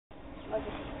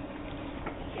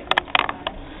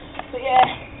yeah.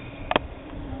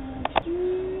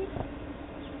 You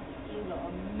lot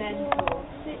are mental.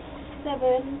 6,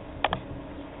 7,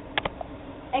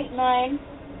 8, 9,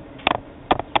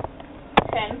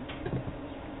 10.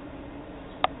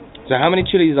 So how many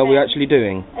chilies are we actually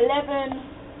doing? 11,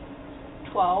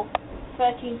 12,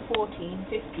 13, 14,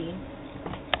 15,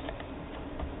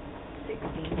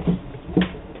 16,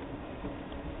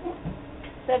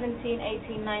 17,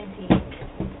 18, 19,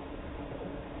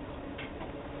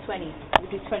 20.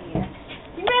 We'll do 20, yeah?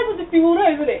 You may as well just do all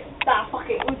those, wouldn't it? Nah, fuck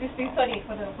it. We'll just do 20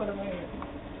 for the moment.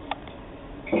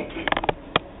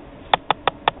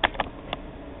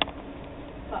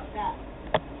 Fuck that.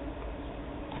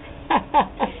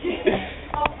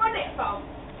 I'll run it, fam.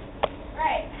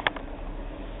 Right.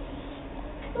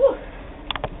 Whew.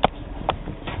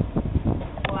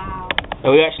 Wow.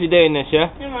 Are we actually doing this, yeah?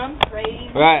 Come on, crazy.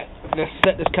 Right, let's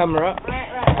set this camera up. Right.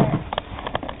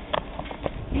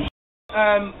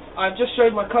 I've just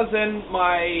showed my cousin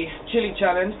my chili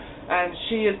challenge, and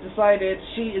she has decided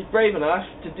she is brave enough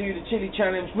to do the chili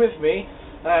challenge with me.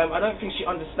 I don't think she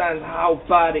understands how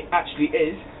bad it actually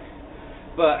is,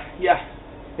 but yeah,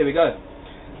 here we go.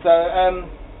 So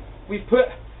we've put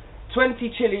 20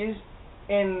 chilies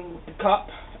in the cup,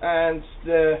 and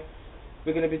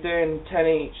we're going to be doing 10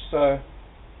 each, so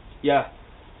yeah,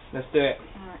 let's do it.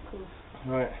 Alright, cool.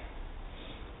 Alright,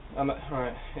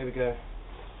 alright, here we go.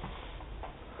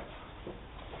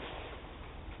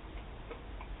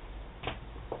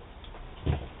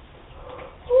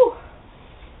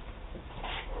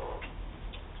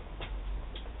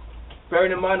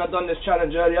 Bearing in mind I've done this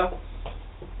challenge earlier,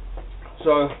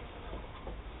 so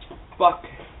fuck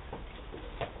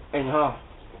in half.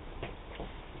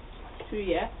 2,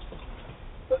 yeah.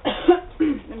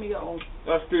 Let me get on.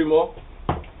 That's 2 more.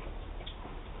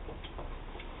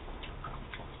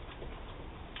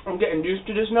 I'm getting used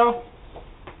to this now.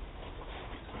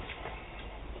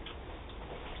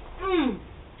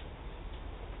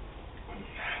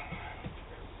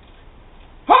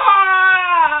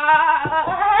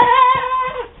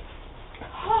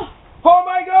 Oh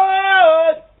my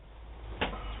god!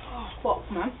 Oh,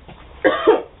 fuck, man.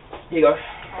 Here you go.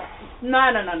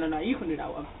 No. You can do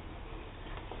that one.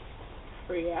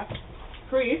 3, yeah.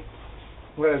 3.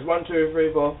 Well, there's 1, 2,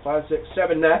 3, 4, 5, 6,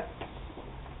 7 there.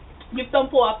 You've done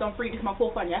 4, I've done 3. This is my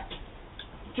 4th one, yeah?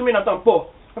 What do you mean I've done 4?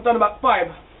 I've done about 5.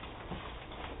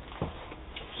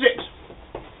 6.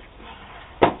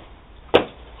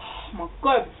 Oh my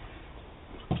god.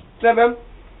 7.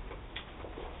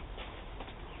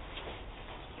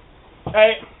 8.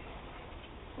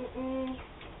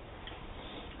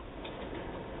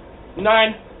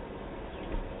 9.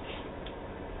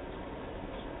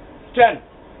 10.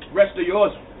 Rest of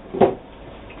yours.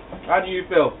 How do you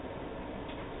feel?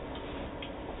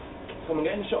 Come and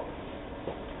get in the shop.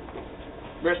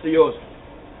 Rest of yours.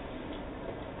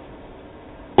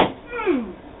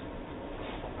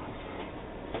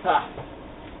 Ha.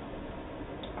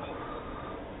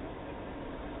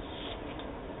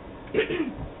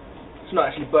 It's not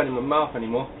actually burning my mouth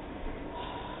anymore.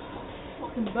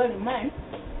 Fucking burning, man.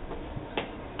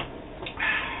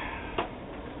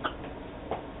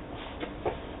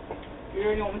 You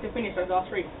really want me to finish those last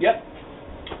 3? Yep.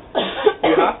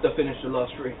 You have to finish the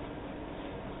last 3.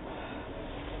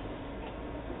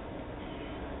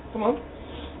 Come on.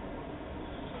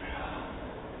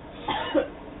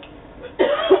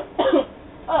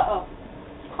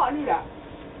 Can't do that.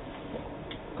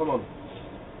 Come on.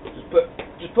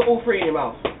 Just put all 3 in your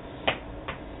mouth.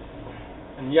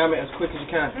 And yam it as quick as you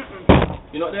can.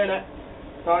 You're not doing it?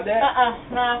 Can't do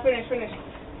it? Nah, finish.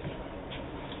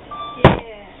 Yeah.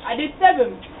 I did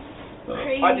 7.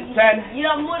 I did 10. You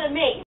done more than me.